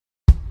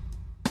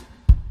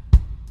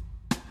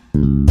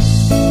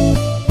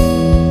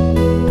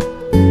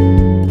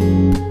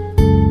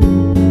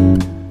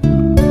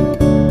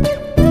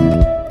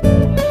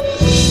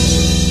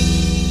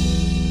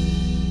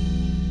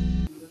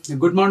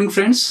Good morning,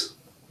 friends.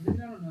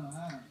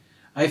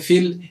 I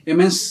feel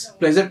immense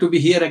pleasure to be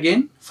here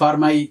again for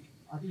my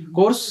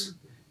course,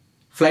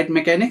 Flight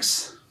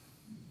Mechanics.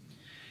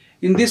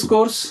 In this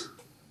course,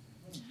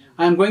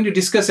 I am going to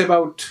discuss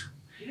about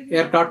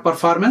aircraft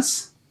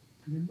performance.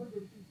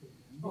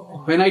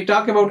 When I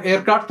talk about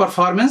aircraft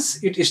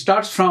performance, it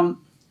starts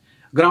from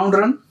ground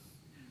run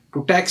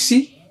to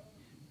taxi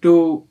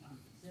to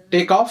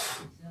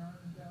takeoff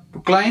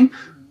to climb,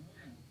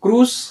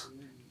 cruise,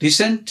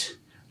 descent,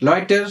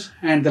 loiter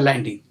and the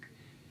landing.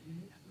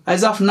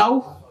 As of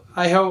now,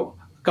 I have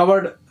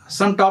covered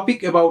some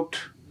topic about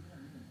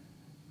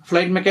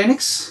flight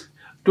mechanics.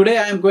 Today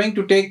I am going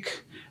to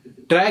take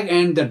drag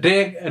and the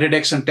drag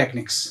reduction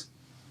techniques.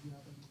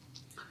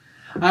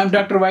 I am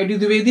Dr.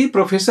 Dwivedi,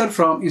 professor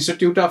from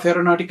Institute of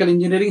Aeronautical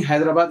Engineering,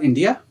 Hyderabad,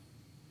 India.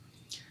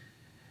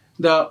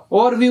 The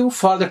overview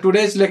for the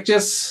today's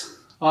lectures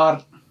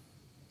are: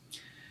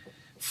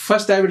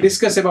 first I will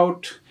discuss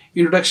about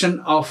introduction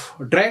of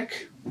drag,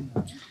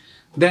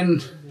 then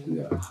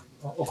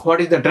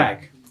what is the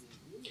drag.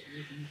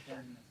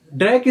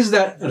 Drag is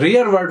the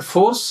rearward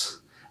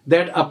force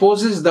that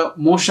opposes the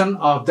motion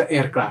of the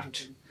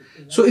aircraft.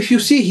 So if you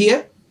see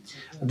here,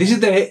 this is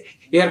the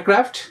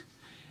aircraft.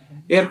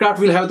 Aircraft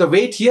will have the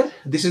weight here.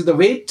 This is the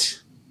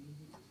weight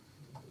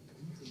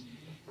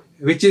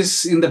which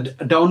is in the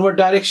downward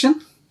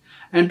direction,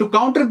 and to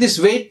counter this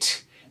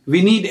weight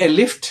we need a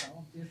lift,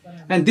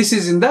 and this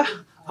is in the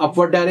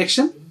upward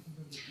direction.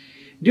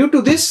 Due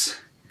to this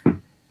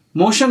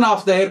motion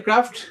of the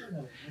aircraft,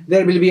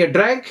 there will be a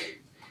drag.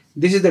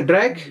 This is the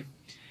drag,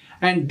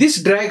 and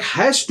this drag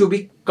has to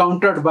be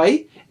countered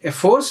by a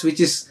force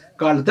which is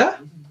called the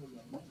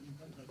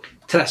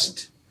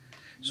thrust.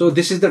 So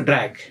this is the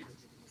drag.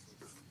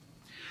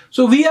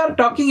 So we are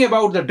talking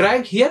about the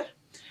drag here,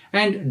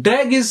 and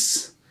drag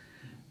is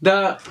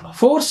the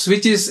force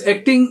which is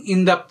acting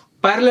in the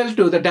parallel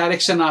to the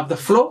direction of the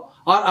flow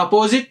or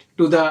opposite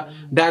to the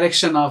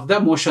direction of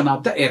the motion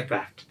of the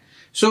aircraft.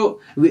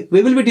 So we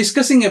will be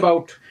discussing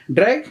about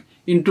drag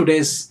in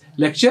today's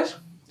lecture.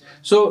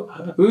 So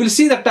we will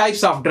see the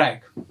types of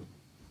drag.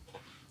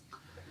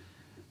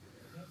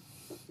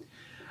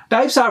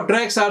 Types of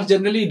drags are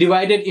generally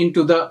divided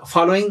into the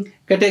following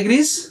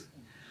categories.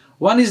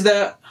 One is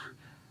the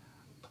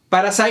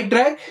parasite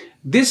drag.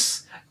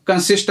 This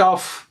consists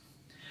of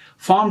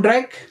form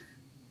drag,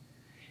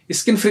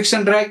 skin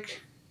friction drag,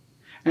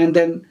 and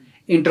then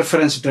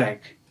interference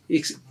drag.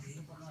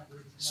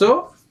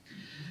 So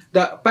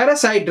the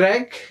parasite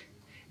drag,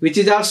 which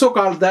is also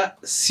called the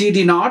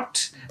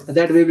CD0,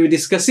 that we will be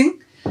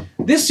discussing.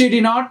 This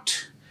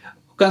CD0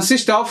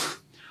 consists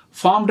of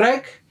form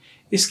drag,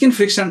 skin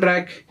friction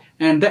drag,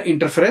 and the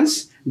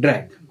interference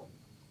drag.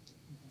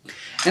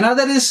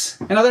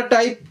 Another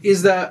type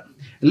is the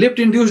lift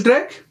induced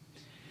drag,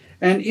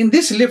 and in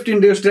this lift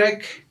induced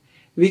drag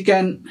we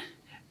can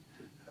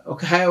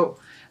have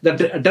the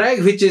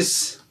drag which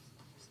is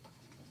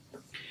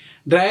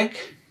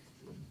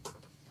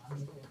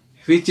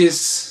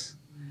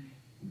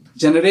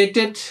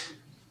generated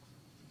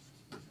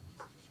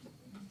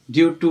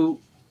due to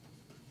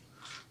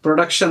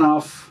production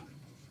of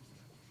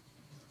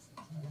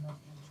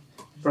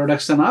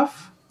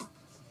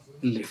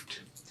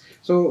lift.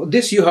 So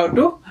this you have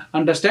to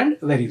understand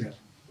very well.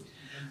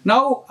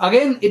 Now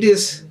again it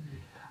is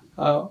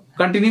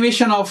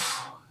continuation of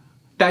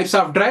types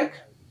of drag.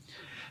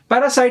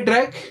 Parasite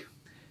drag.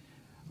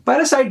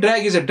 Parasite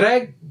drag is a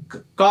drag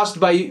caused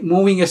by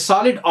moving a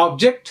solid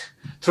object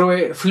through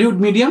a fluid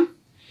medium.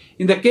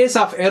 In the case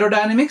of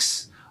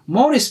aerodynamics,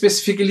 more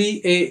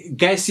specifically a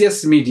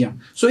gaseous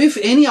medium. So if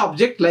any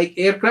object like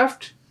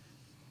aircraft,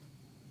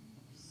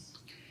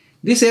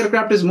 this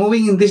aircraft is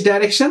moving in this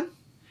direction,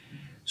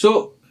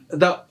 so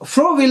the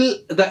flow will,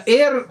 the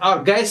air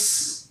or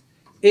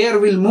air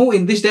will move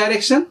in this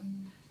direction.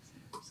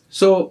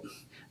 So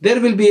there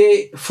will be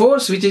a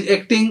force which is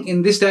acting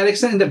in this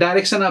direction, in the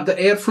direction of the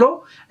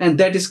airflow, and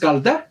that is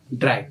called the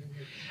drag.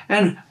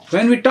 And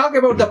when we talk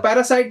about the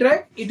parasite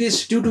drag, it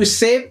is due to its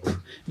shape,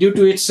 due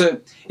to its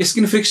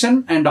skin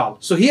friction and all.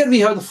 So here we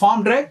have the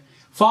form drag.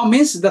 Form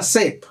means the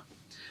shape.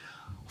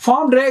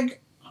 Form drag,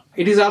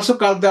 it is also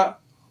called the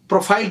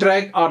profile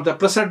drag or the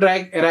pressure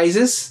drag,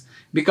 arises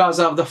because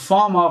of the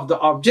form of the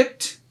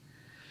object,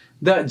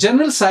 the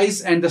general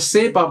size and the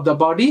shape of the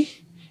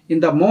body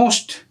in the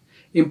most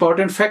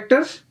important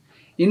factor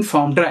in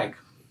form drag.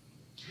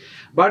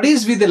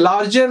 Bodies with a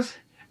larger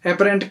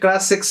apparent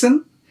cross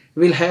section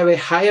will have a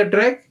higher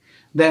drag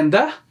than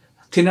the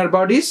thinner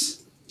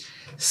bodies.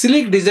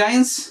 Sleek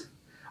designs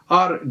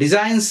or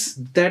designs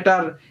that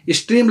are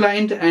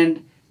streamlined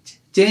and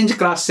change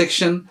cross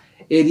section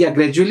area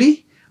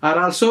gradually are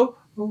also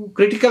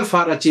critical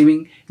for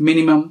achieving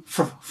minimum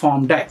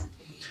form drag.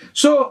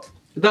 So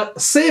the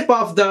shape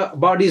of the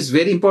body is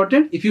very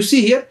important. If you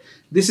see here,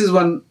 this is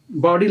one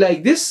body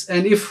like this,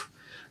 and if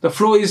the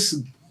flow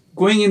is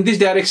going in this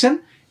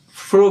direction,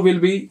 flow will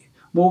be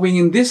moving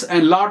in this,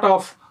 and lot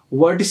of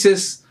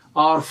vertices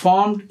are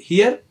formed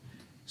here.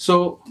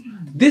 So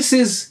this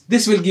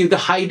will give the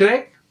high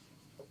drag,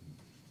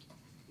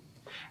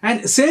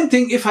 And same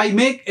thing, if I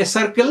make a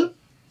circle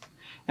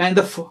and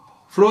the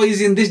flow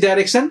is in this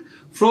direction,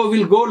 flow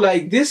will go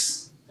like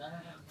this,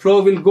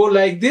 flow will go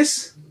like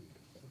this,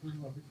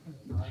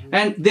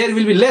 and there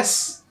will be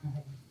less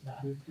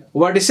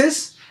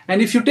vortices.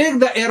 And if you take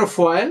the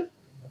airfoil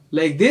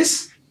like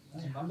this,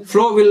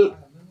 flow will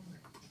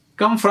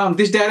come from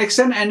this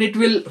direction and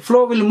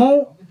flow will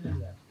move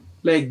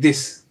like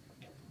this.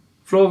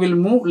 Flow will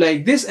move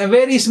like this. A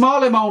very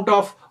small amount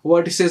of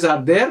vortices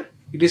are there.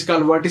 It is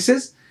called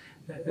vortices.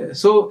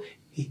 So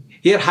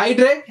here high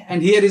drag,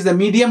 and here is the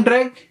medium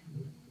drag,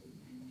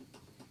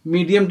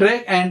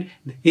 and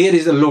here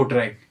is the low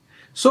drag.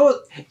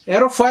 So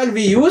aerofoil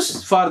we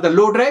use for the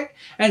low drag,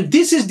 and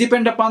this is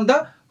depend upon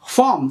the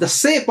form, the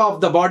shape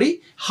of the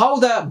body, how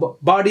the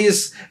body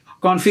is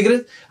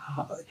configured.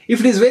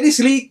 If it is very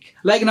sleek,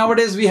 like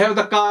nowadays we have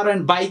the car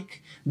and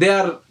bike, they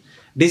are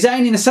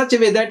designed in such a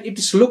way that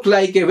it looks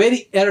like a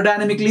very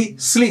aerodynamically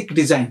sleek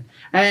design.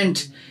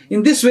 And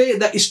in this way,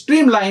 the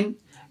streamline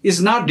is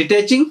not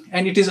detaching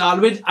and it is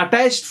always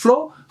attached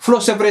flow. Flow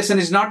separation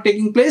is not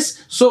taking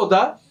place. So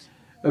the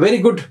very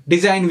good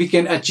design we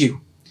can achieve.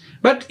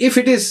 But if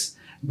it is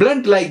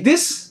blunt like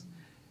this,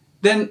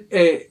 then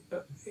a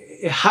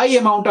high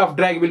amount of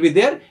drag will be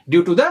there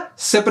due to the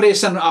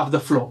separation of the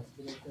flow.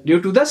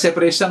 Due to the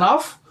separation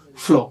of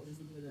flow.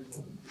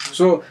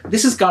 So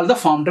this is called the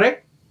form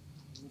drag.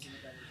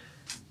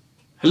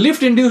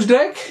 Lift-induced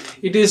drag,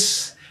 it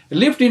is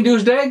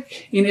lift-induced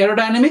drag in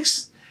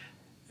aerodynamics.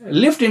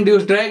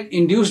 Lift-induced drag,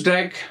 induced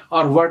drag,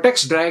 or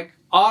vortex drag,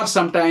 or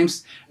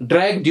sometimes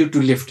drag due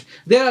to lift.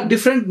 There are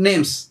different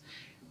names.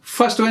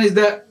 First one is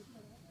the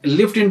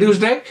lift-induced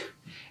drag.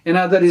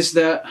 Another is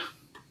the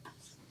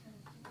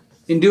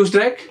induced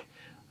drag.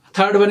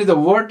 Third one is the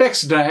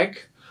vortex drag.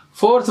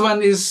 Fourth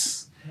one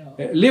is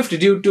lift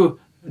due to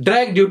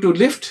drag due to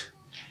lift.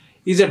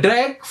 Is a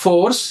drag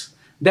force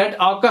that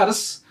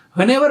occurs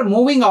whenever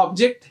moving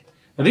object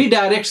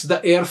redirects the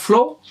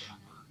airflow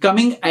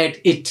coming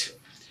at it.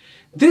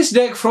 This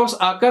drag force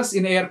occurs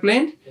in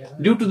airplane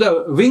due to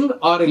the wing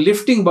or a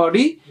lifting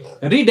body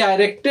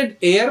redirected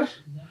air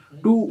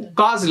to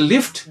cause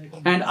lift,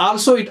 and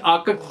also it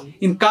occurs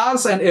in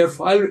cars and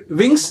airfoil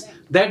wings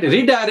that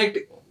redirect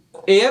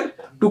air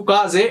to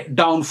cause a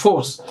down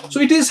force. So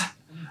it is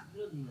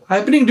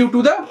happening due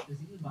to the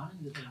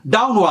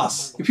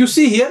downwash. If you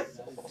see here,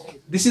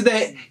 this is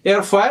the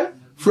airfoil,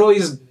 flow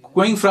is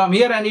going from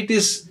here and it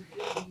is,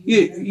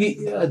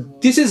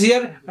 this is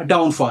here a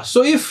downwash.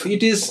 So if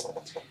it is,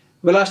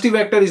 velocity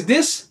vector is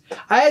this,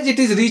 as it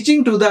is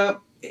reaching to the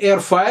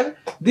airfoil,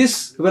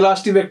 this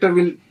velocity vector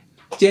will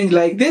change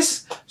like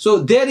this. So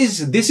there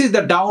is, this is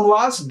the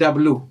downwash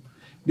W.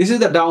 This is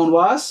the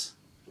downwash.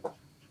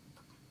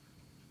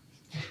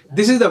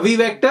 This is the V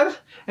vector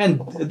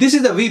and this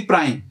is the V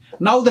prime.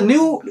 Now the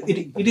new,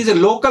 it is a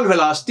local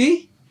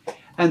velocity,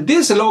 and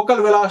this local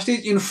velocity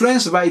is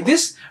influenced by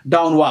this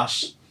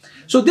downwash.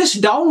 So this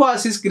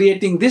downwash is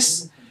creating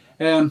this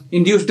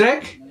induced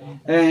drag.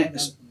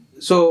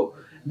 So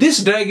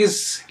this drag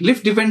is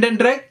lift dependent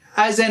drag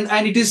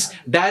and it is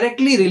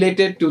directly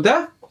related to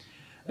the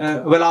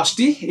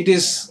velocity. It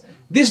is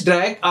this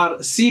drag, or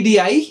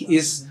CDI,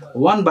 is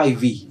 1 by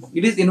V.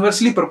 It is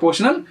inversely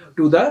proportional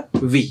to the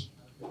V.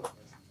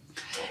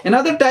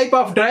 Another type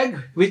of drag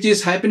which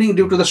is happening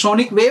due to the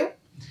sonic wave.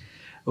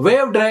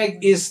 Wave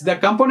drag is the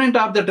component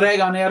of the drag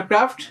on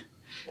aircraft,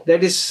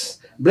 that is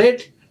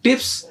blade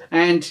tips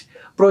and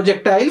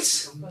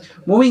projectiles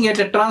moving at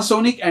a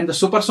transonic and the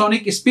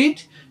supersonic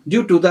speed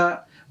due to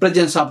the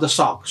presence of the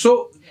shock.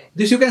 So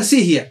this you can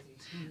see here.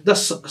 The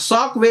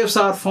shock waves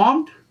are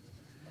formed.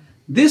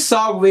 These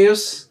shock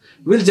waves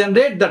will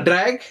generate the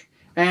drag,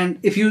 and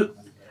if you,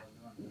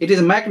 it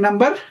is Mach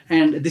number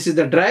and this is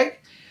the drag.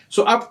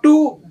 So up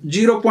to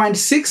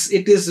 0.6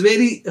 it is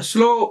very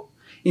slow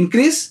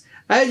increase.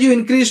 As you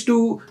increase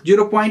to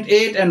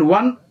 0.8 and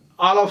 1,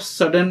 all of a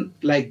sudden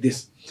like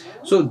this.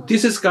 So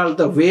this is called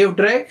the wave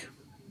drag.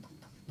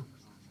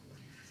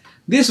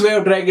 This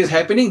wave drag is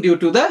happening due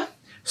to the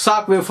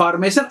shock wave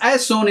formation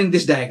as shown in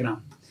this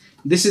diagram.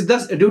 This is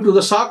thus due to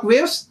the shock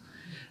waves.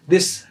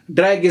 This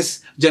drag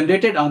is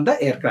generated on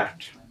the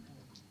aircraft.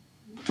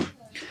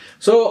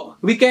 So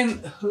we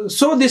can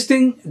show this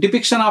thing,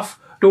 depiction of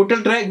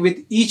total drag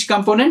with each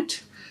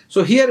component.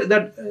 So here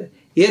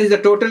here is the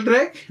total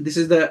drag. This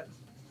is the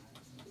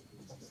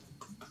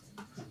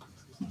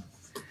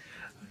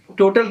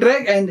total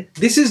drag, and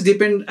this is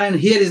and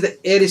here is the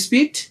air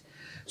speed.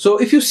 So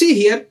if you see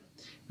here,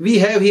 we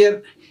have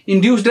here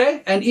induced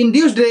drag, and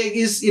induced drag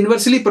is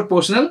inversely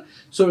proportional.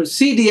 So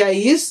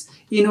CDI is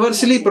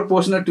inversely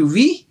proportional to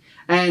V,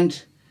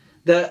 and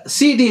the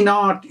CD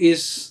naught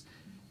is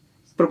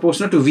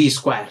proportional to V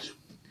square.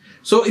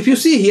 So if you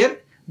see here,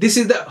 this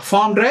is the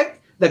form drag,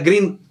 the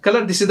green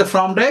color, this is the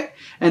form drag,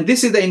 and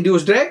this is the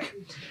induced drag,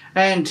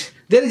 and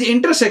there is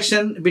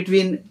intersection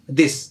between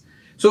this.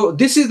 So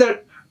this is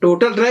the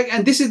total drag,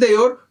 and this is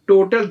your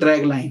total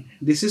drag line.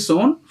 This is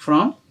shown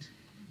from,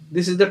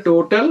 this is the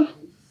total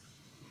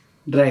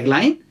drag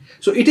line.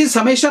 So it is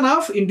summation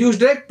of induced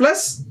drag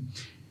plus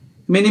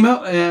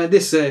minimum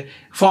this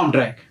form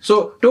drag.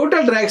 So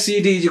total drag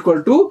CD is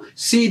equal to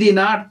CD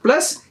naught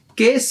plus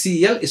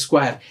KCL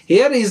square.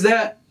 Here is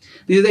this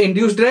is the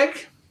induced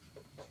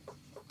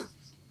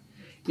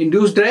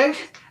drag,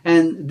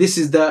 and this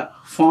is the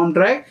form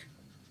drag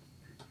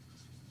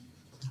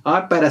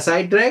or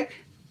parasite drag.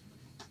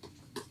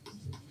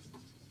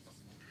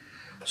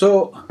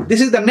 So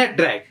this is the net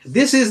drag.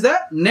 This is the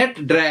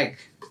net drag.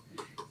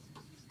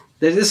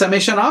 There is a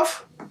summation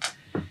of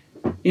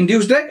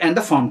induced drag and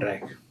the form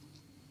drag.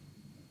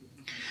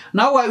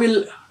 Now I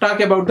will talk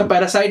about the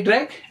parasite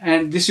drag,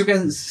 and this you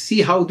can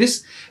see how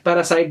this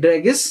parasite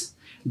drag is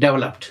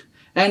developed.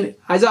 And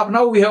as of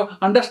now we have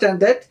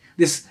understand that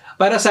this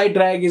parasite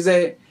drag is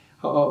a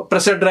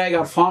pressure drag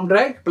or form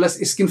drag plus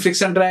skin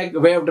friction drag,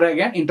 wave drag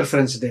and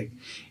interference drag.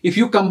 If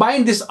you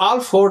combine this all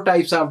four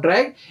types of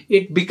drag,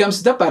 it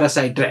becomes the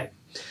parasite drag.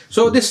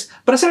 So this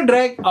pressure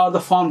drag or the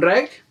form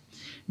drag,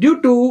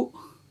 due to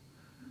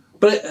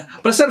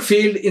pressure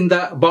field in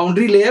the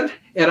boundary layer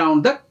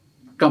around the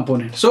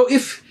component. So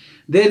if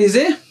there is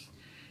a,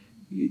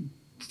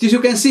 you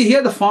can see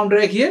here the form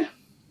drag here.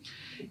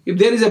 If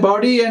there is a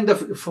body and the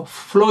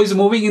flow is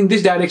moving in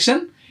this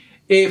direction,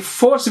 a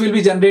force will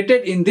be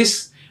generated in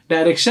this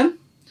direction,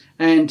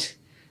 and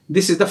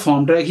this is the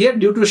form drag here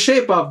due to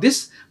shape of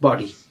this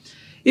body.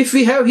 If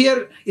we have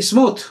here a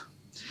smooth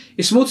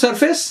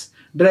surface,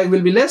 drag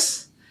will be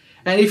less,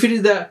 and if it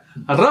is the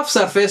rough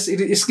surface, it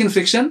is skin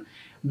friction,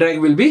 drag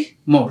will be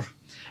more.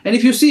 And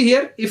if you see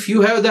here, if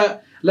you have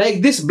the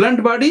like this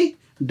blunt body,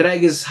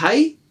 drag is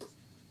high.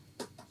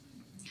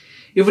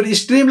 If it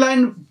is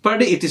streamlined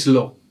body, it is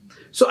low.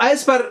 So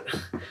as per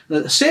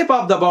the shape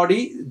of the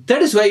body,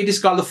 that is why it is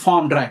called the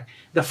form drag.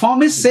 The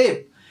form is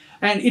shape,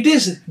 and it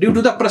is due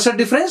to the pressure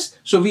difference.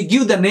 So we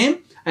give the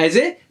name as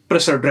a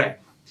pressure drag.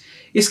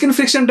 Skin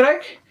friction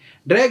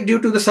drag due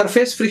to the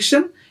surface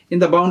friction in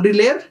the boundary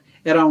layer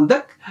around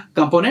the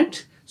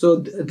component. So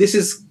this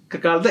is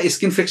called the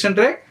skin friction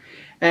drag.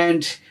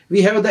 And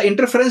we have the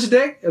interference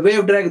drag,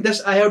 wave drag.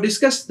 This I have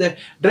discussed the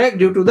drag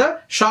due to the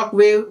shock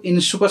wave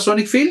in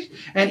supersonic field.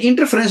 And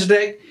interference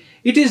drag,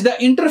 it is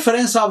the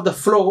interference of the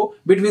flow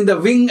between the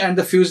wing and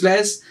the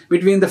fuselage,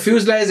 between the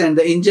fuselage and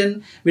the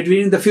engine,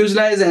 between the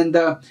fuselage and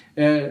the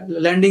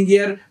landing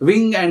gear,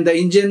 wing and the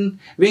engine,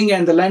 wing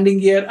and the landing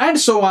gear, and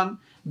so on.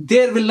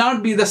 There will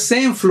not be the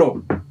same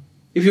flow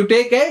if you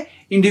take a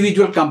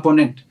individual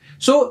component.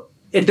 So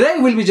a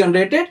drag will be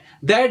generated.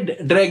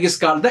 That drag is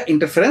called the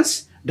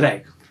interference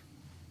drag.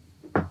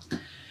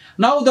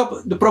 Now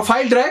the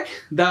profile drag,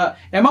 the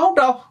amount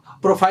of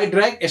profile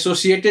drag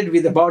associated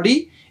with the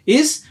body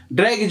is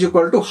drag is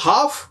equal to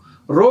half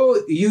rho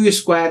u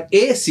square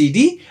a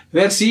CD,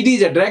 where CD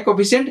is a drag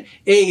coefficient,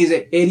 a is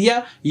a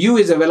area, u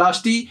is a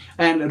velocity,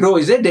 and rho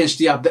is a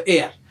density of the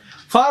air.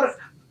 For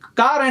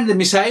car and the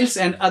missiles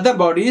and other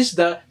bodies,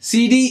 the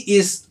CD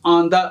is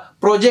on the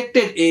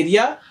projected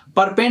area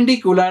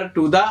perpendicular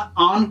to the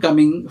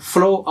oncoming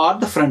flow or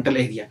the frontal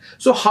area.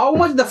 So how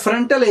much the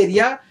frontal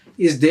area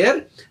is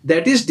there,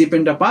 that is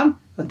depend upon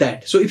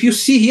that. So if you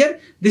see here,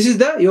 this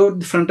is your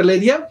frontal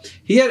area.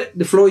 Here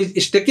the flow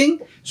is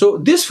sticking. So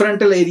this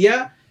frontal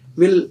area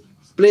will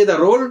play the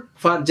role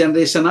for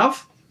generation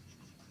of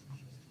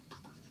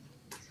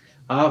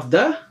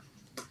the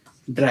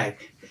drag.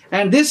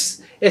 And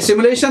this a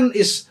simulation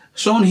is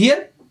shown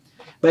here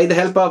by the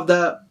help of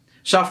the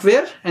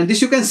software. And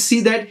this you can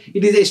see that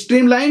it is a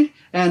streamlined,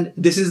 and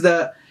this is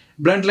the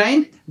blunt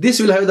line. This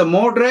will have the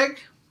more drag,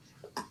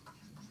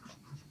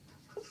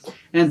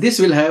 and this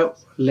will have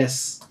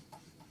less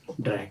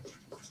drag.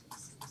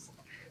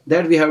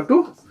 That we have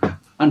to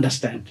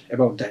understand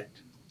about that.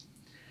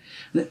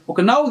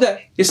 Okay, now the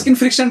skin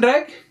friction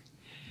drag.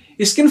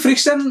 Skin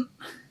friction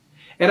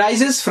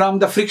arises from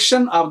the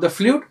friction of the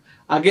fluid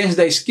against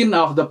the skin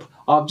of the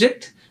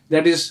object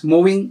that is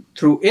moving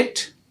through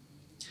it.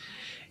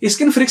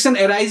 Skin friction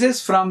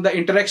arises from the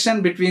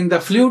interaction between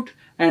the fluid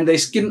and the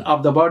skin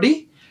of the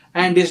body,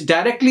 and is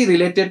directly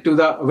related to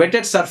the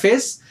wetted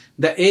surface,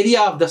 the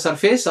area of the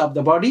surface of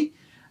the body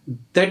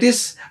that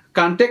is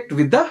contact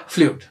with the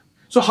fluid.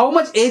 So how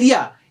much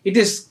area it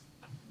is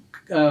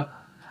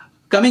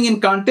coming in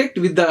contact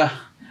with the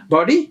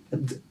body,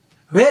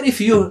 where if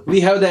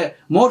we have the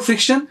more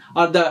friction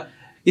or the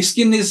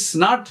skin is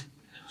not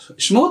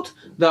smooth,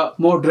 the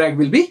more drag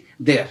will be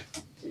there.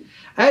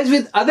 As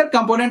with other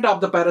component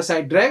of the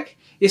parasite drag,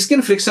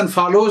 skin friction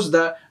follows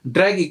the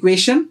drag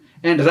equation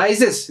and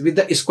rises with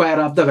the square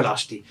of the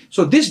velocity.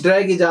 So this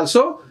drag is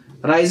also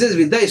rises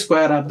with the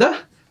square of the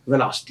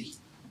velocity.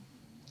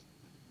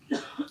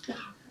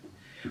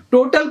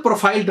 Total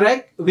profile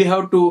drag, we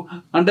have to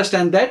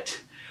understand that.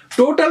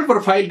 Total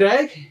profile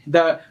drag,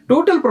 the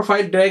total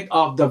profile drag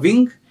of the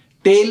wing,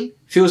 tail,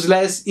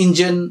 fuselage,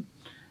 engine,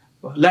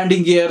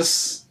 landing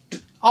gears,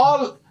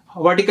 all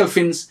vertical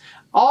fins,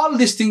 all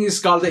these things is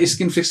called the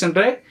skin friction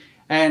drag,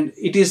 and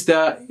it is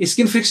the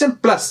skin friction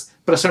plus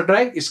pressure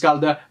drag is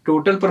called the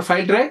total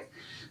profile drag.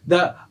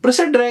 The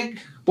pressure drag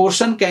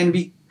portion can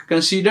be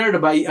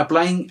considered by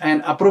applying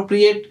an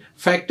appropriate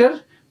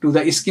factor to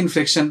the skin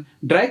friction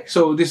drag.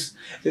 So this,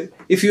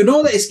 if you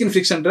know the skin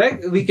friction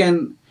drag, we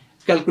can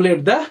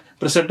calculate the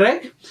pressure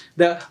drag.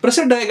 The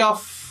pressure drag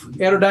of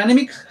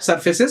aerodynamic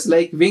surfaces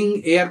like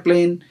wing,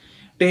 airplane,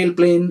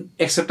 tailplane,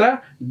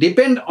 etc.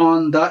 depend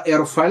on the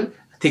aerofoil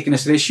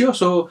thickness ratio.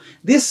 So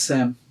this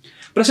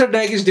pressure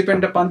drag is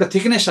dependent upon the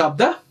thickness of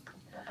the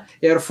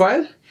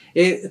aerofoil.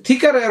 A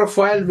thicker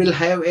aerofoil will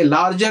have a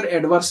larger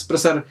adverse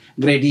pressure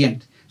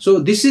gradient. So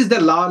this is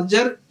the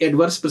larger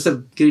adverse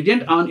pressure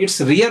gradient on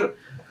its rear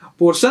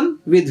portion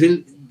with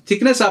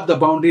thickness of the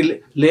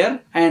boundary layer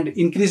and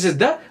increases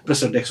the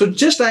pressure drag. So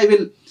just I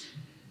will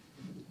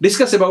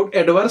discuss about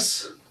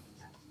adverse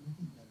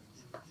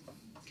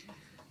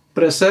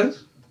pressure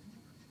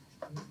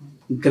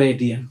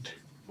gradient.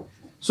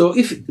 So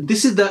if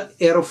this is the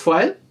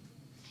aerofoil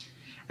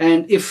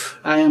and if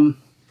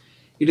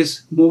it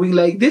is moving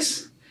like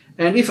this,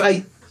 and if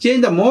I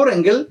change the more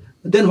angle,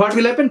 then what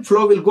will happen?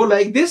 Flow will go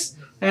like this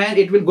and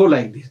it will go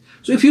like this.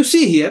 So if you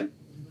see here,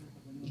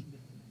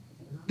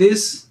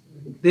 this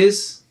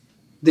is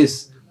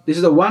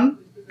the 1,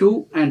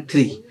 2 and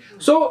 3.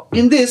 So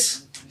in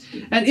this,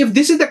 and if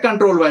this is the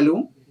control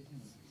value,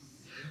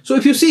 so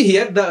if you see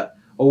here, the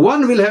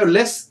 1 will have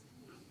less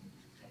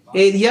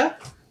area,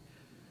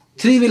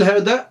 3 will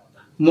have the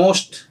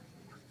most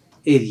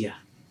area.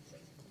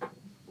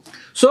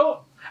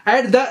 So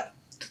at the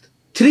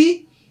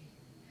 3,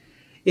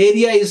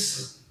 area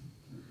is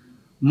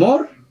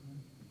more,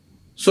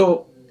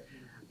 so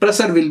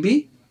pressure will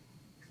be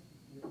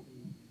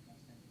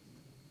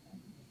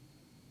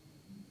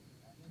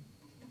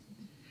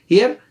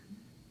here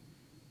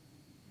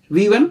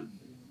V1,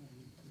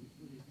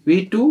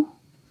 V2,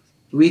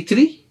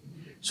 V3.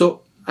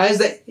 So as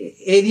the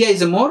area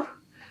is more,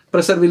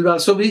 pressure will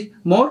also be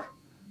more.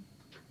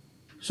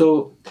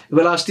 So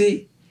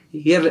velocity,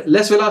 here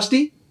less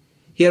velocity,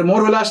 here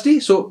more velocity.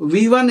 So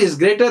V1 is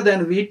greater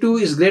than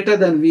V2 is greater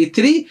than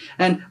V3,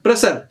 and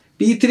pressure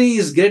P3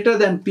 is greater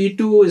than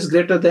P2 is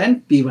greater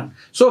than P1.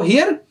 So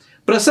here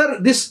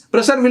this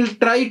pressure will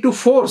try to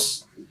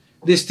force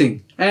this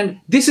thing, and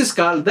this is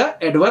called the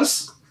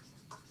adverse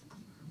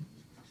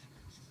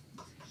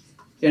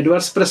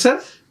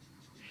pressure,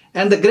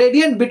 and the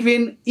gradient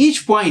between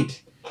each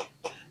point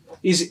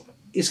is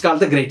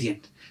called the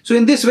gradient. So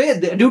in this way,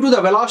 due to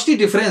the velocity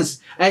difference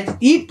at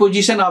each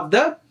position of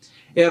the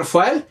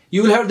airfoil,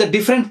 you will have the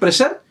different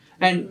pressure,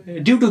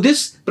 and due to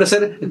this,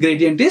 pressure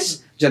gradient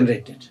is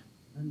generated.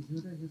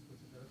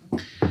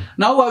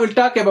 Now I will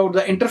talk about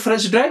the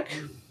interference drag.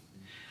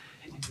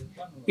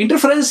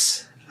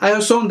 Interference, I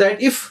have shown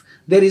that if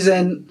there is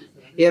an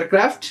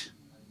aircraft,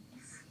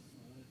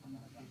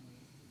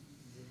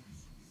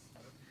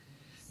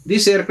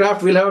 this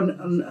aircraft will have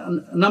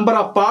a number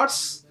of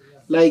parts,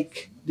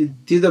 like this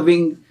is the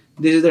wing,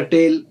 this is the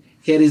tail,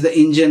 here is the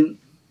engine,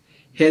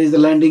 here is the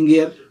landing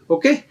gear.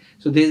 Okay,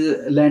 so this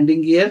is the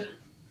landing gear,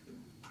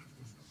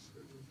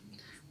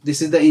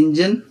 this is the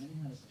engine,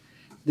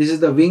 this is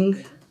the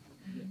wing,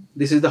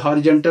 this is the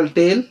horizontal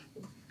tail,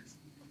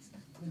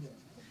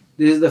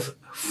 this is the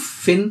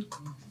fin,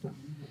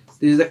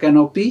 this is the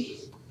canopy,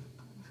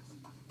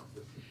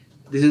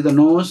 this is the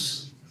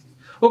nose.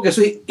 Okay,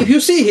 so if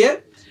you see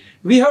here,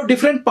 we have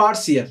different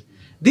parts here.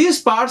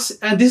 These parts,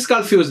 and this is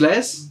called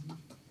fuselage.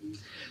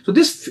 So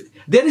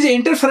there is an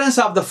interference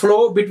of the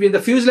flow between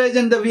the fuselage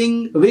and the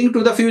wing, wing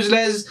to the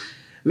fuselage,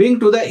 wing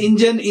to the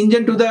engine,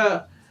 engine to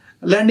the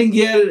landing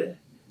gear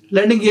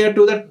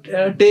to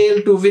the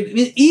tail to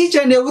wing. Each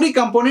and every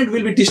component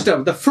will be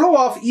disturbed. The flow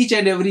of each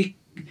and every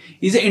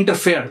is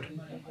interfered.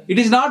 It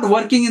is not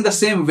working in the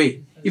same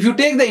way. If you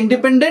take the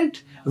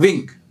independent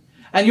wing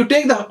and you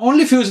take the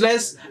only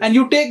fuselage and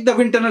you take the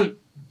wind tunnel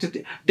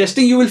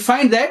testing, you will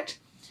find that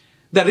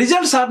the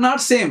results are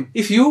not same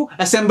if you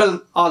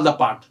assemble all the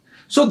parts.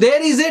 So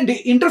there is an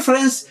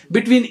interference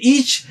between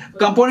each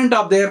component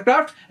of the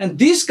aircraft, and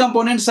these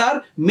components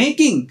are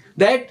making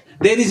that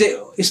there is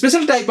a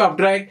special type of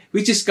drag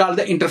which is called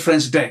the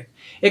interference drag.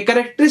 A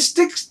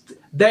characteristic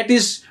that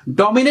is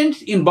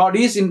dominant in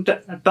bodies in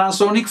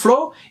transonic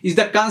flow is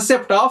the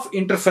concept of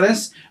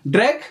interference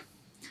drag.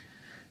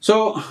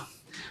 So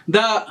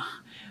the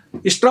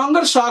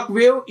stronger shock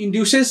wave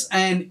induces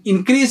an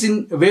increase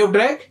in wave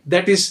drag,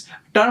 that is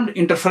termed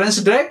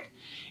interference drag.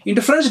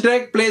 Interference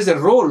drag plays a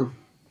role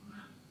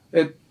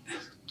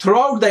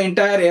throughout the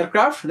entire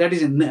aircraft, that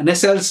is in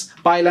nacelles,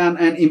 pylon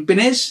and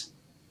empennage.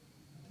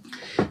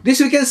 This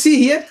we can see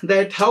here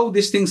that how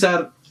these things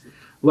are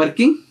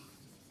working.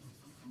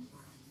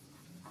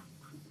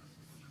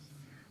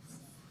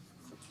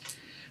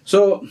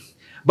 So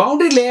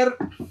boundary layer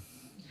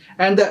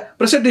and the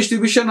pressure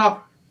distribution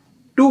of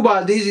two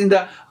bodies in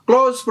the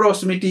close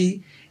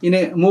proximity in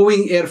a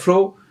moving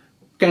airflow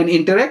can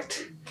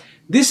interact.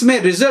 This may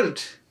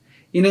result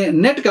in a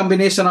net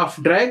combination of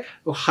drag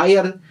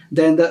higher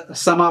than the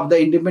sum of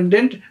the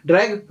independent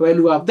drag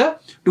value of the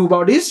two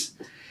bodies.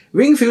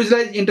 Wing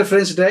fuselage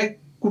interference drag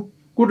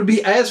could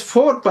be as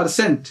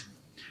 4%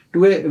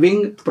 to a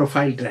wing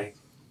profile drag.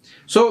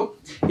 So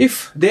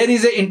if there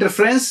is an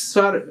interference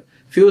for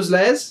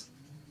fuselage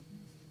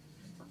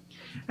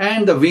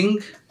and the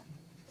wing,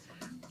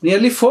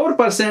 nearly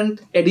 4%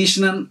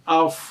 addition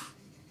of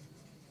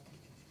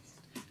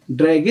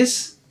drag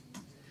is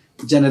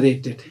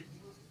generated.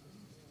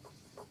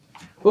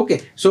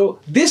 Okay, so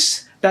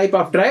this type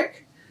of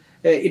drag,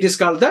 it is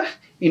called the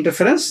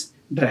interference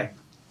drag.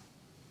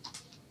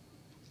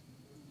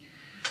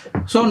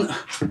 So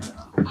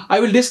I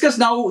will discuss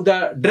now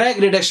the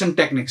drag reduction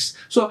techniques.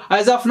 So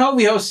as of now,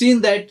 we have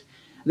seen that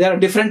there are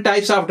different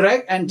types of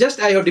drag, and just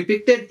I have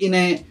depicted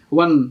in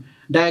one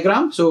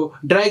diagram. So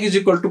drag is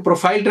equal to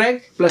profile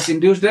drag plus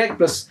induced drag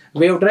plus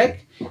wave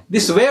drag.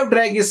 This wave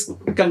drag is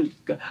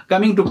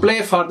coming to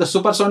play for the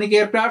supersonic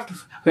aircraft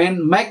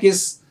when Mach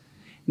is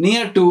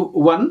near to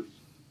 1,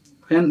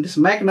 and this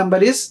Mach number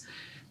is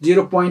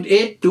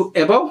 0.8 to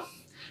above.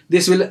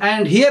 This will,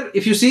 and here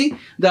if you see,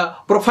 the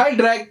profile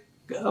drag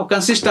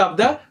consists of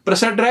the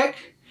pressure drag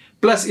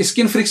plus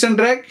skin friction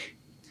drag.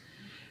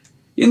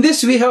 In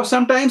this we have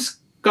sometimes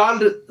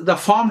called the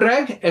form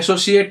drag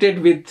associated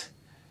with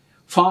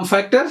form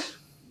factor.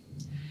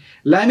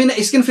 Laminar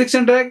skin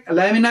friction drag,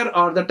 laminar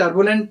or the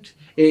turbulent,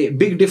 a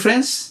big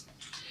difference.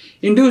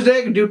 Induced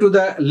drag due to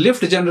the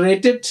lift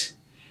generated,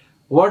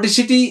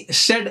 vorticity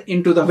shed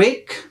into the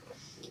wake.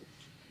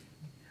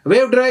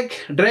 Wave drag,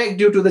 drag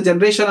due to the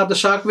generation of the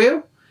shock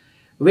wave.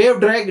 Wave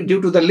drag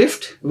due to the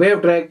lift,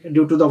 wave drag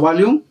due to the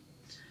volume.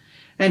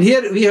 And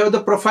here we have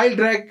the profile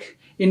drag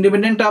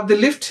independent of the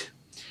lift.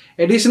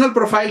 Additional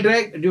profile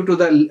drag due to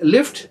the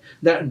lift,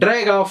 the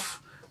drag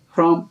off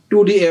from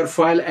 2D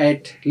airfoil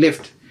at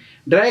lift.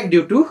 Drag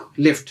due to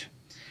lift,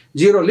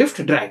 zero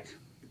lift drag.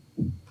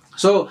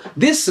 So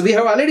this we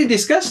have already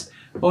discussed,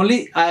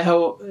 only I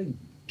have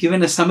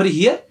given a summary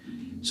here.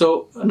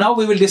 So now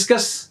we will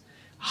discuss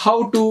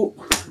how to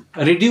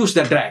reduce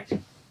the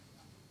drag.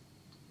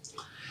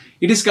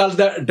 It is called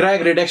the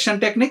drag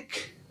reduction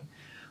technique.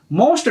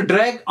 Most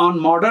drag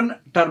on modern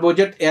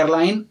turbojet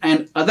airline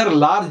and other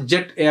large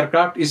jet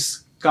aircraft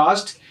is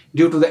caused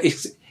due to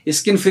the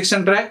skin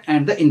friction drag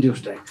and the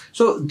induced drag.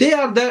 So they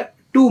are the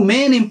two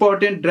main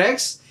important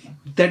drags.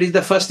 That is,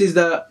 the first is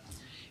the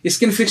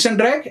skin friction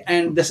drag,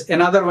 and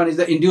another one is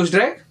the induced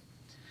drag.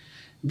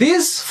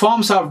 These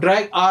forms of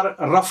drag are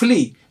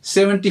roughly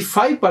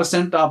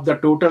 75% of the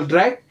total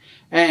drag,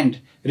 and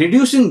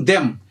reducing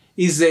them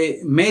is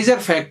a major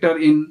factor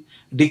in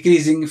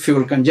decreasing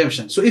fuel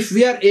consumption. So if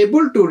we are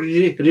able to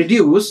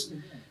reduce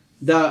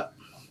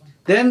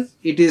then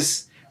it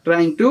is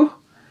trying to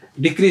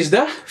decrease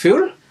the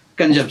fuel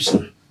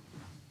consumption.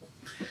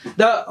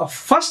 The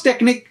first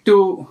technique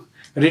to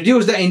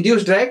reduce the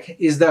induced drag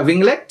is the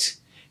winglet,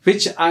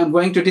 which I am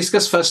going to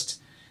discuss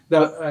first.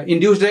 The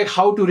induced drag,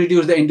 how to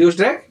reduce the induced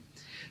drag.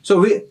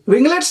 So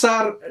winglets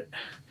were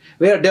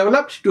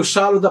developed to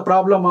solve the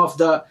problem of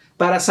the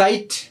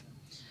parasite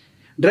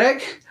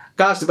drag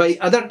caused by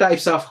other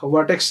types of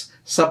vortex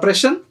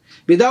suppression.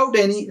 Without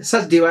any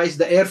such device,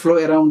 the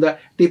airflow around the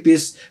tip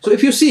is, so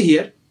if you see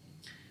here,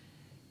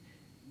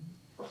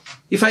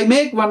 if I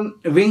make one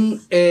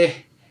wing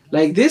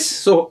like this,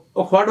 so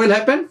what will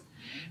happen?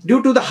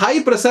 Due to the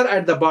high pressure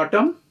at the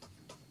bottom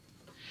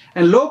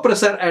and low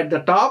pressure at the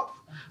top,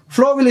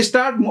 flow will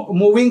start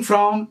moving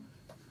from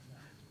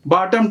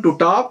bottom to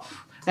top,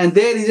 and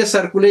there is a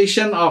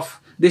circulation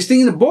of this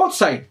thing in both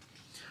sides.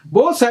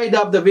 Both sides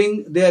of the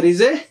wing there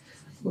is a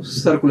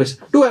circulation.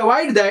 To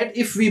avoid that,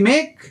 if we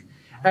make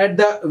at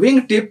the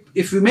wing tip,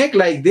 if we make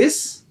like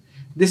this,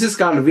 this is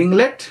called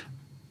winglet.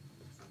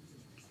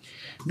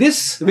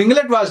 This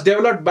winglet was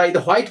developed by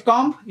the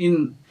Whitcomb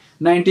in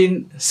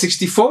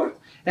 1964,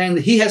 and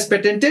he has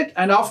patented,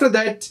 and after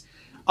that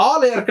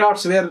all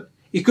aircrafts were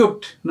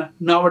equipped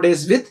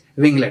nowadays with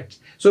winglet.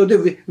 So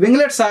the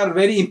winglets are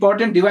very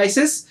important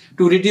devices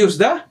to reduce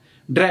the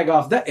drag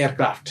of the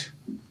aircraft.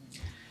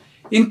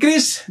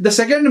 The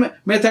second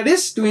method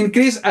is to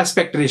increase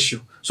aspect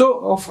ratio.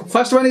 So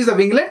first one is the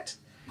winglet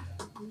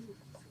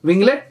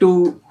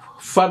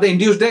for the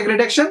induced drag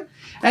reduction,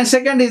 and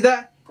second is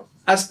the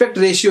aspect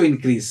ratio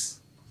increase.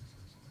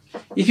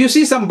 If you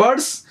see some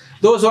birds,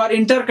 those who are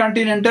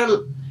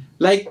intercontinental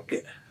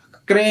like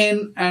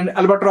crane and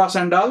albatross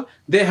and all,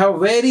 they have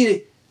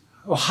very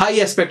high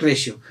aspect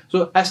ratio.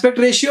 So aspect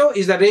ratio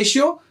is the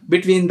ratio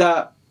between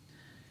the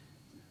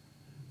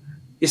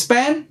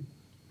span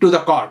to the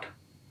chord,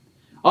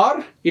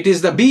 or it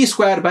is the B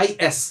square by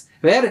S,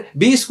 where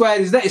B square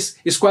is the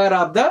square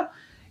of the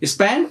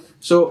span.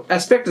 So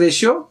aspect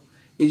ratio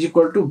is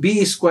equal to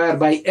B square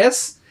by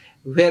S,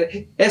 where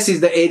S is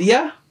the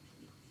area,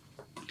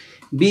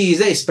 B is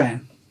the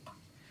span.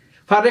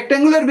 For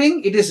rectangular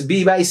wing, it is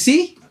B by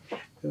C,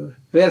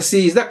 where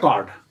C is the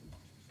chord.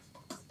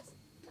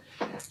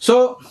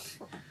 So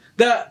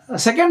the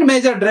second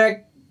major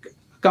drag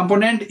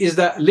component is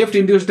the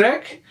lift-induced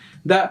drag.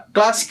 The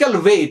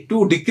classical way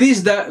to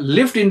decrease the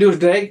lift-induced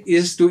drag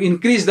is to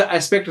increase the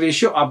aspect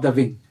ratio of the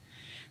wing.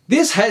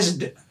 This has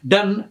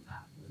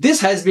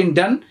been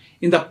done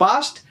in the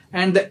past,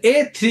 and the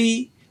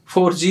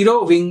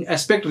A340 wing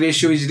aspect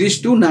ratio is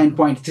reached to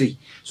 9.3.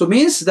 So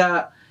means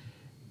the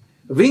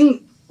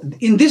wing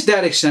in this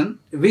direction,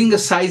 wing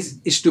size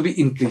is to be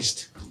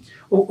increased.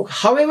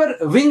 However,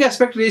 wing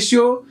aspect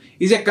ratio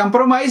is a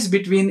compromise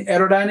between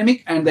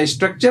aerodynamic and the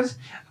structure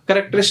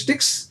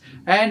characteristics,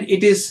 and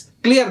it is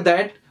clear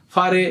that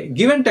for a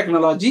given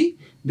technology,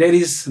 there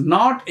is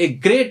not a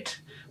great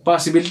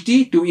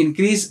possibility to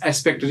increase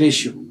aspect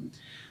ratio.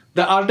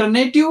 The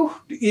alternative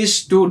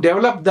is to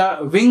develop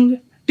the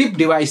wing tip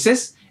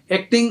devices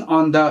acting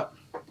on the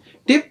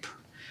tip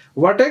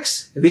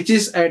vertex, which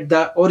is at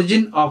the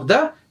origin of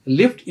the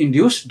lift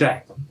induced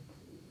drag.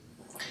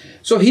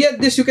 So here,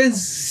 this you can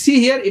see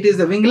here, it is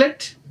the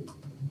winglet,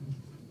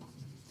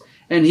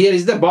 and here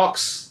is the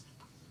box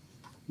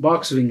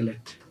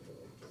winglet.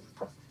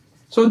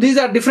 So these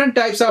are different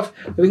types of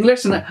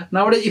winglets.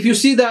 Nowadays, if you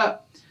see the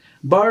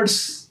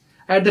birds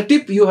at the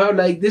tip, you have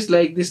like this,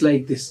 like this,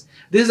 like this.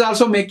 This is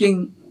also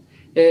making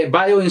a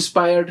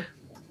bio-inspired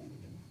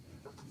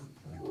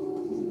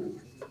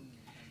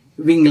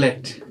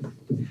winglet.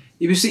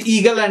 If you see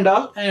eagle and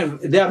all,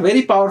 they are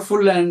very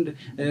powerful, and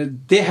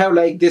they have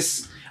like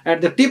this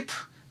at the tip.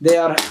 They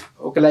are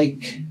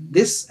like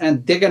this,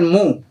 and they can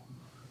move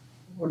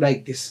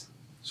like this.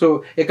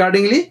 So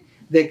accordingly,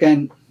 they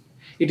can.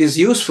 It is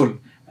useful.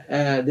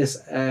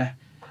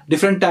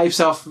 Different types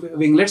of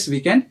winglets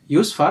we can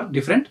use for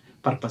different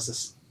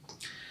purposes.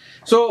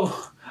 So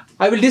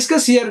I will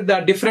discuss here the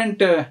different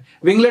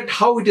winglet,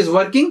 how it is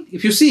working.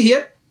 If you see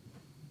here,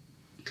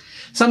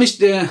 some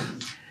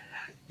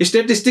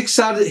statistics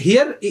are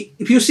here.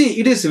 If you see,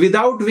 it is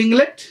without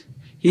winglet,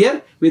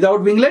 here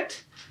without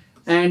winglet,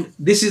 and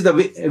this is the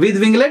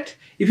with winglet.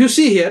 If you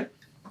see here,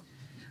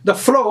 the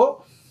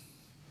flow,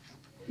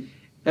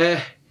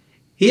 here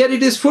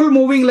it is full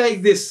moving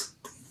like this,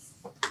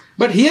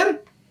 but here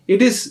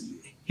it is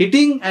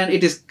hitting and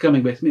it is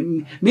coming back.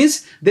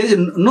 Means there is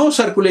no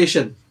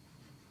circulation.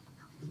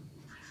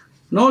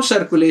 No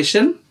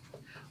circulation.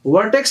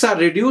 Vertex are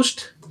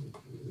reduced,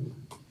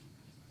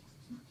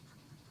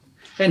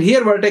 and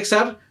here vertex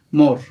are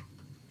more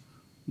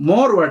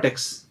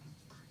vertex.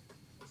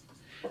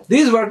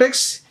 These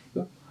vertex,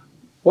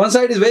 one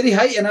side is very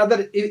high,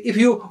 another, if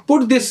you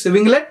put this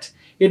winglet,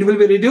 it will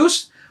be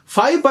reduced.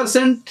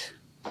 5%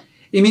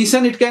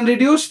 emission it can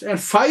reduce, and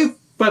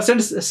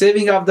 5%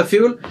 saving of the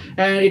fuel,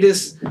 and it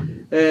is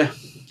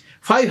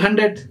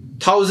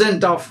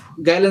 500,000 of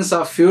gallons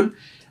of fuel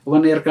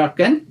one aircraft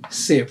can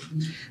save.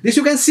 This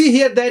you can see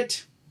here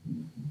that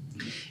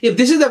if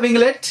this is the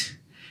winglet,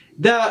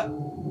 the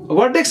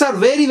vertex are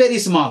very, very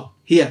small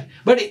here.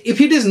 But if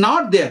it is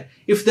not there,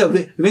 if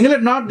the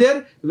winglet not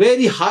there,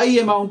 very high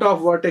amount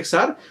of vertex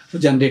are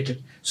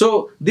generated.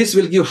 So this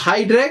will give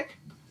high drag,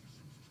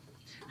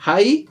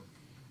 high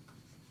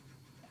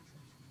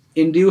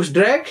induced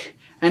drag,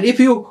 and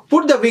if you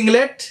put the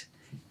winglet,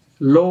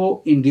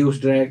 low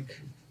induced drag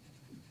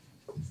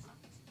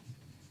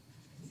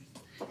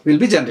will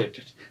be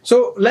generated.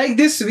 So like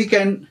this we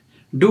can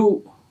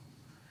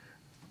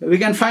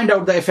find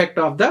out the effect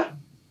of the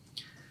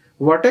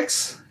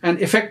vertex and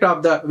effect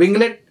of the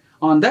winglet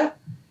on the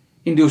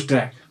induced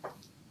drag.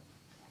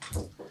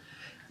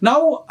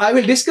 Now I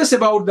will discuss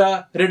about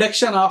the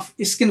reduction of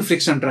skin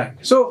friction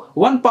drag. So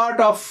one part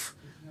of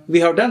we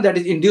have done, that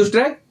is induced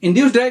drag.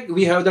 Induced drag,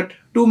 we have the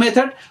two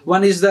method.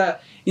 One is the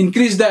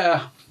increase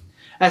the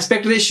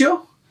aspect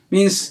ratio,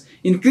 means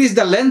increase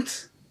the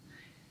length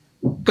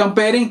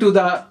comparing to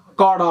the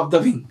chord of the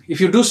wing. If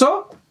you do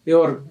so,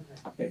 your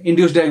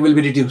induced drag will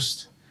be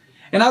reduced.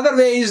 Another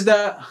way is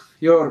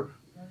your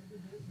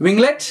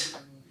winglet.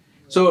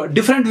 So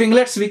different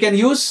winglets we can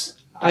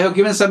use. I have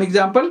given some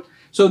example.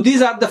 So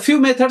these are the few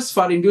methods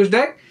for induced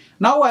drag.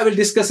 Now I will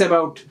discuss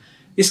about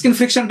skin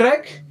friction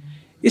drag.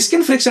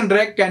 Skin friction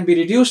drag can be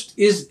reduced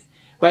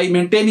by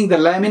maintaining the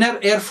laminar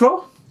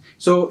airflow.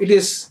 So it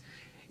is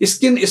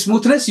skin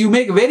smoothness. You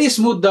make very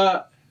smooth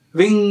the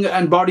wing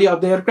and body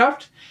of the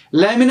aircraft.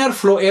 Laminar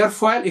flow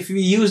airfoil, if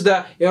we use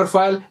the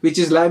airfoil which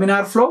is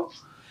laminar flow.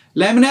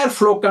 Laminar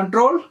flow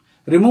control,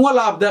 removal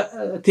of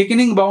the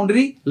thickening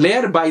boundary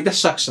layer by the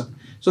suction.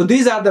 So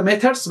these are the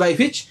methods by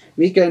which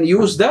we can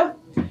use the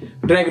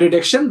drag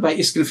reduction by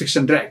skin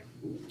friction drag.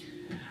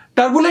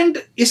 Turbulent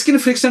skin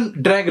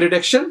friction drag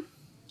reduction.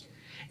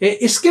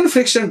 A skin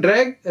friction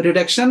drag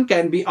reduction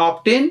can be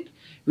obtained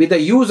with the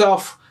use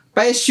of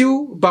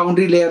passive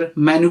boundary layer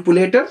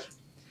manipulator.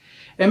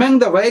 Among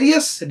the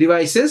various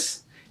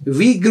devices,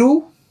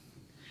 V-groove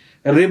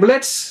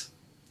riblets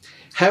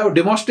have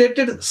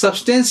demonstrated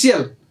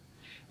substantial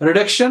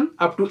reduction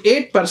up to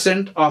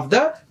 8% of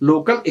the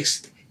local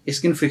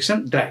skin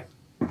friction drag.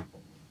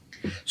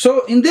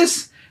 So in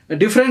this,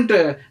 different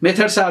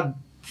methods are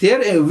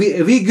there.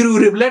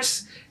 V-groove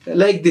riblets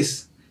like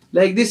this.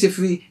 Like this, if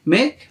we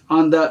make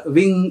on the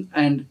wing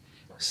and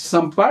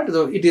some part,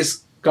 so it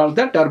is called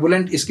the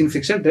turbulent skin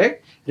friction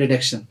drag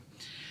reduction.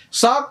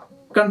 Shock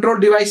control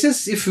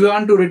devices, if we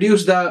want to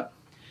reduce the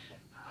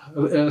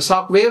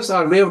shock waves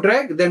or wave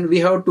drag, then we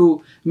have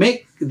to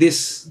make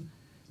these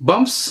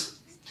bumps.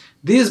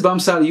 These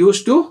bumps are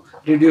used to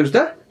reduce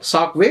the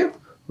shock wave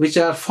which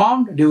are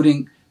formed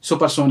during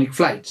supersonic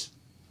flights.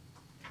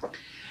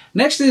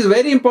 Next is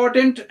very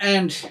important,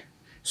 and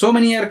so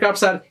many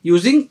aircrafts are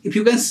using. If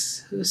you can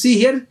see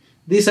here,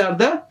 these are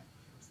the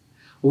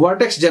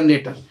vortex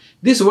generator.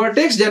 This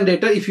vortex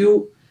generator, if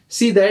you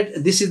see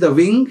that this is the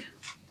wing,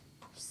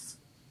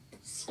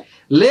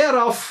 layer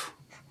of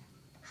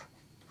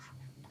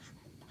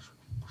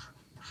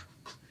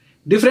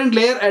different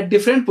layer at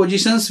different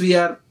positions we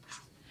are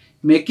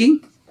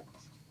making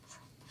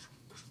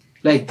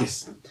like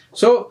this.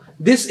 So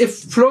this, if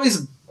flow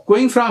is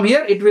going from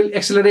here, it will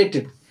accelerate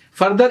it.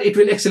 Further it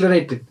will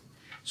accelerate it.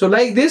 So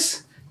like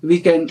this we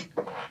can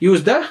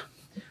use the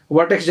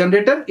vortex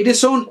generator. It is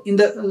shown in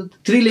the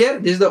three layer.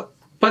 This is the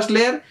first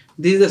layer,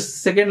 this is the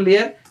second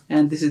layer,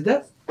 and this is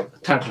the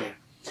third layer.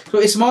 So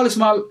a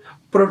small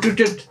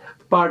protruded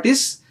part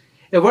is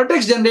a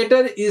vortex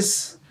generator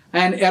is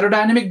an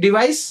aerodynamic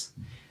device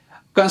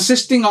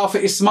consisting of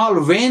a small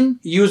vane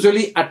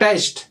usually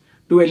attached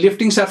to a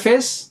lifting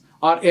surface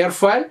or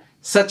airfoil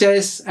such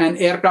as an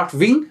aircraft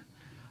wing.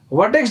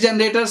 Vortex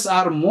generators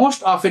are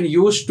most often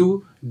used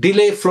to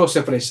delay flow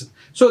separation.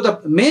 So the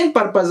main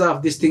purpose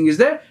of this thing is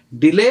the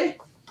delay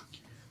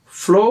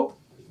flow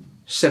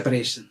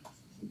separation.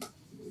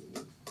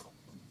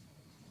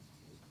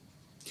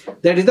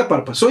 That is the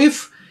purpose. So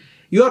if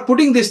you are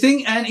putting this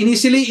thing and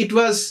initially it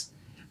was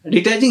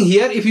detaching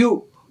here, if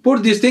you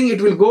put this thing,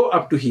 it will go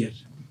up to here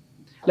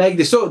like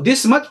this. So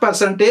this much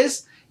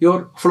percentage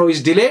your flow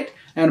is delayed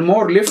and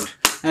more lift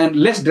and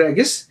less drag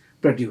is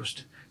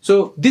produced.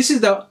 So this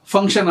is the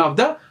function of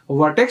the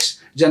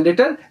vortex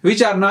generator,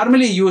 which are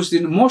normally used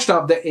in most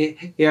of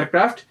the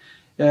aircraft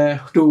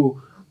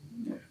to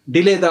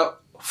delay the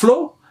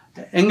flow.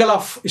 Angle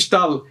of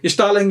stall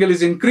angle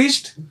is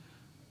increased,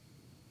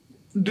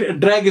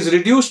 drag is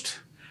reduced.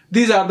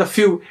 These are the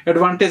few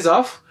advantages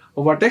of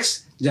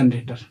vortex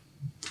generator.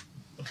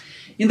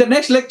 In the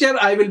next lecture,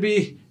 I will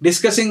be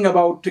discussing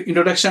about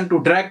introduction to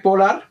drag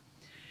polar,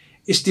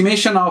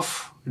 estimation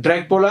of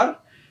drag polar,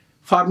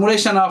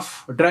 formulation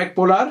of drag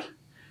polar,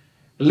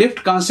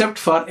 lift concept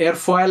for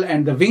airfoil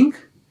and the wing,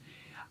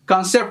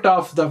 concept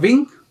of the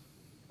wing,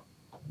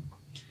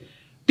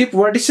 tip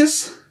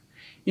vortices,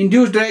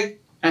 induced drag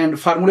and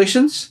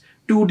formulations,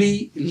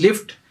 2D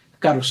lift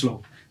curve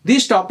slope.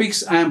 These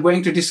topics I am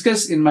going to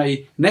discuss in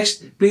my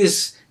next.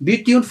 Please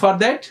be tuned for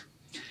that.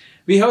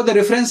 We have the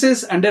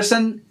references: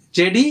 Anderson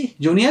J.D.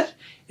 Jr.,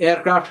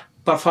 Aircraft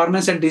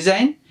Performance and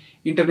Design,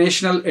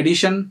 International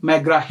Edition,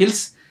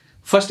 McGraw-Hill's,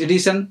 first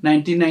edition,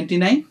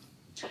 1999.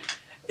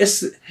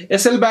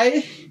 SL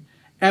by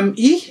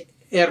M.E.,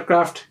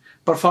 Aircraft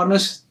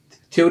Performance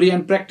Theory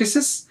and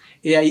Practices,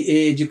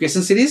 AIA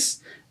Education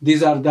Series.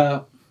 These are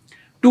the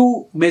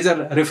two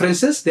major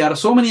references. There are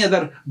so many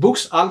other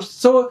books.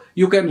 Also,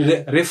 you can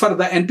refer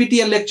the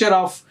NPTEL lecture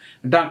of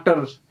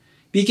Dr.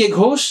 P.K.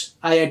 Ghosh,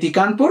 IIT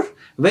Kanpur.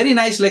 Very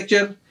nice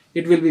lecture.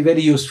 It will be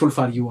very useful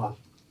for you all.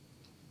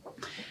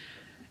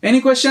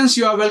 Any questions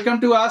you are welcome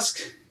to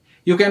ask.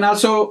 You can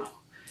also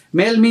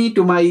mail me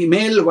to my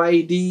mail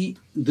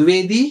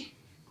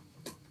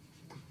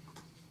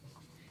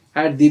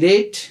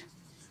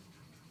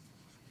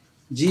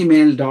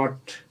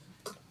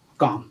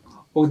ydwedi@gmail.com.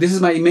 Oh, this is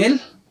my email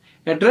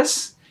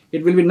address.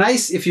 It will be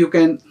nice if you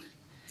can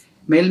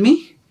mail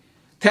me.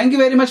 Thank you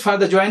very much for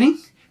the joining.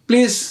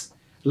 Please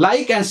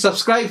like and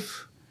subscribe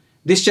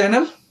this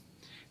channel.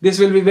 This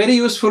will be very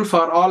useful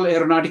for all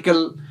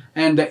aeronautical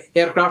and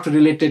aircraft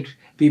related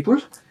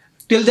people.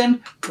 Till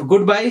then,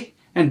 goodbye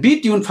and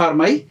be tuned for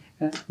my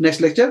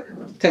next lecture.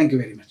 Thank you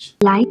very much.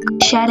 Like,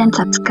 share and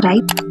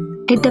subscribe.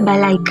 Hit the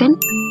bell icon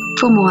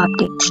for more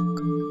updates.